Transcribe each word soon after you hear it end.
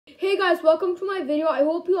Hey guys, welcome to my video. I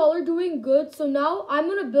hope you all are doing good. So now I'm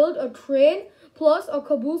going to build a train plus a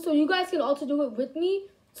caboose so you guys can also do it with me.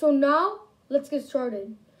 So now let's get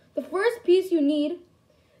started. The first piece you need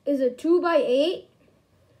is a 2x8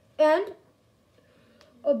 and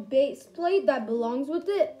a base plate that belongs with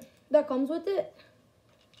it, that comes with it.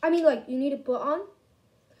 I mean, like, you need to put on.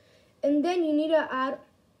 And then you need to add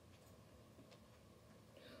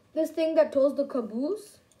this thing that tows the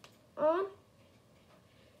caboose on.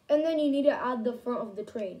 And then you need to add the front of the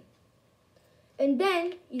train. And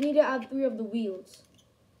then you need to add 3 of the wheels.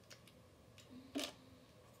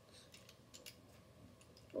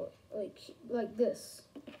 Like this.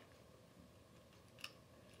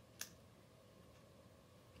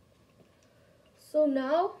 So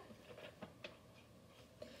now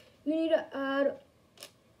you need to add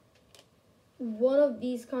one of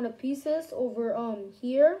these kind of pieces over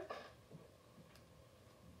here.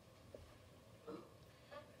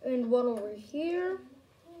 And one over here.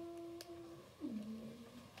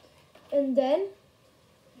 And then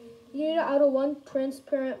you need to add one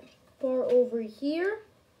transparent part over here.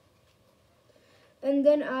 And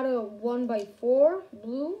then add a 1x4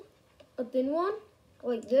 blue, a thin one,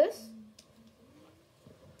 like this.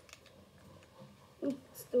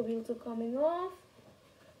 Oops, the wheels are coming off.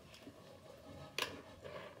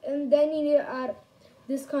 And then you need to add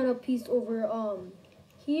this kind of piece over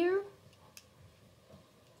here.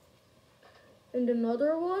 And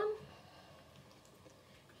another one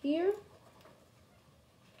here.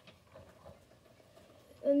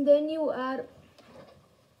 And then you add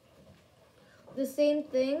the same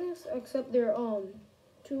things except there are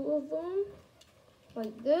 2 of them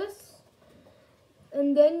like this.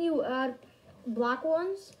 And then you add black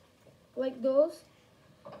ones like those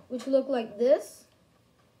which look like this.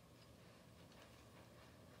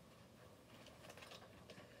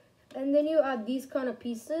 And then you add these kind of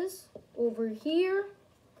pieces over here,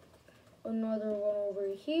 another one over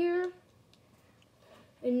here,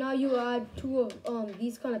 and now you add 2 of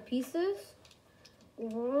these kind of pieces,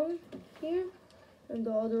 one here, and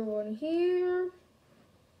the other one here,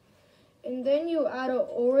 and then you add an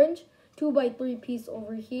orange 2x3 piece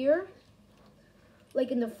over here,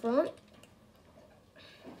 like in the front,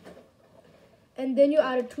 and then you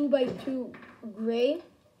add a 2x2 gray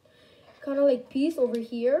kind of like piece over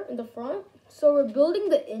here in the front. So we're building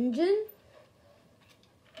the engine.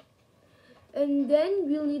 And then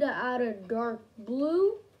we'll need to add a dark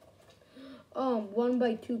blue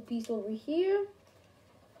 1x2 piece over here.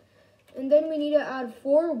 And then we need to add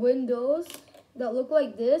 4 windows that look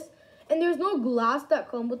like this. And there's no glass that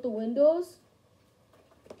come with the windows.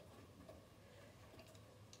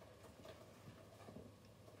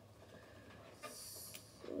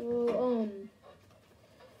 So,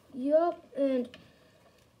 yep, and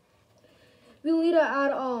we'll need to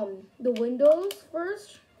add the windows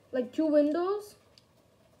first, like 2 windows,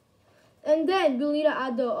 and then we'll need to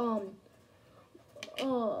add the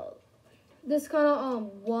this kind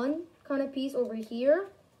of one kind of piece over here,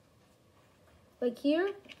 like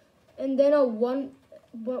here, and then a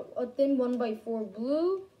thin 1x4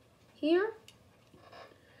 blue here,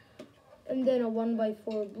 and then a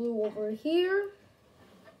 1x4 blue over here,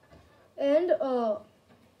 and a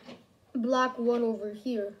black one over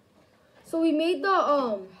here. So we made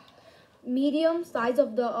the medium size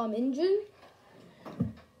of the engine.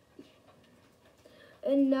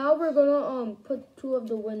 And now we're gonna put 2 of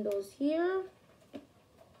the windows here.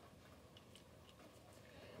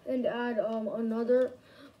 And add another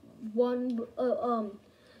one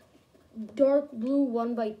dark blue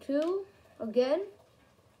 1x2 again.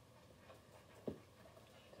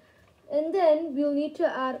 And then we'll need to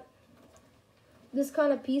add this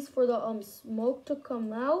kind of piece for the smoke to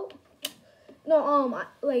come out. No,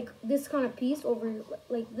 like this kind of piece over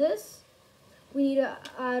like this. We need to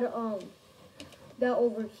add that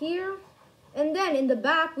over here. And then in the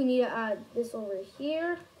back we need to add this over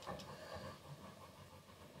here.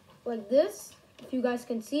 Like this, if you guys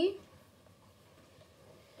can see.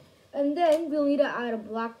 And then we'll need to add a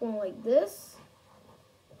black one like this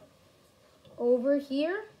over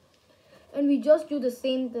here. And we just do the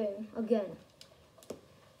same thing again.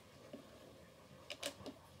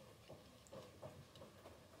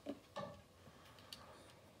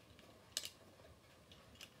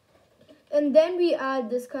 And then we add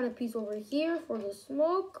this kind of piece over here for the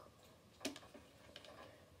smoke.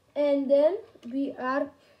 And then we add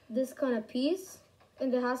this kind of piece.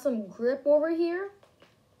 And it has some grip over here.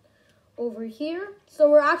 So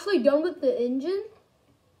we're actually done with the engine.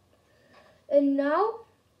 And now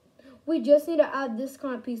we just need to add this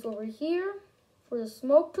kind of piece over here for the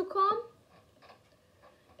smoke to come.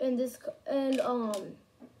 And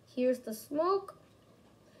Here's the smoke.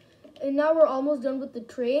 And now we're almost done with the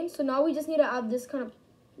train. So now we just need to add this kind of,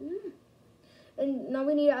 and now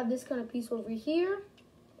we need to add this kind of piece over here,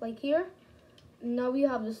 like here. And now we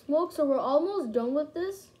have the smoke. So we're almost done with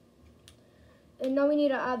this. And now we need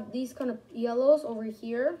to add these kind of yellows over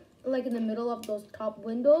here, like in the middle of those top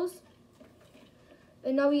windows.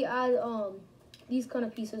 And now we add these kind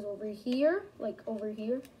of pieces over here, like over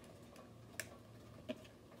here.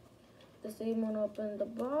 The same one up in the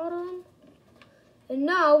bottom. And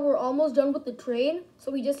now we're almost done with the train.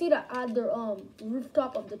 So we just need to add the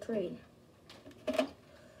rooftop of the train.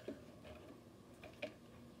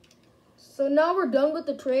 So now we're done with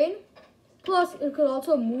the train. Plus, it could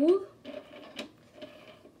also move.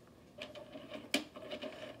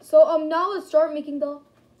 So now let's start making the...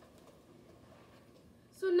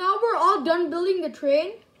 So now we're all done building the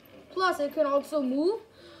train. Plus, it can also move.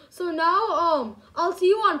 So now I'll see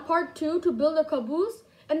you on part 2 to build a caboose.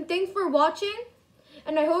 And thanks for watching.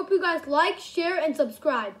 And I hope you guys like, share, and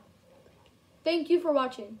subscribe. Thank you for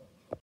watching.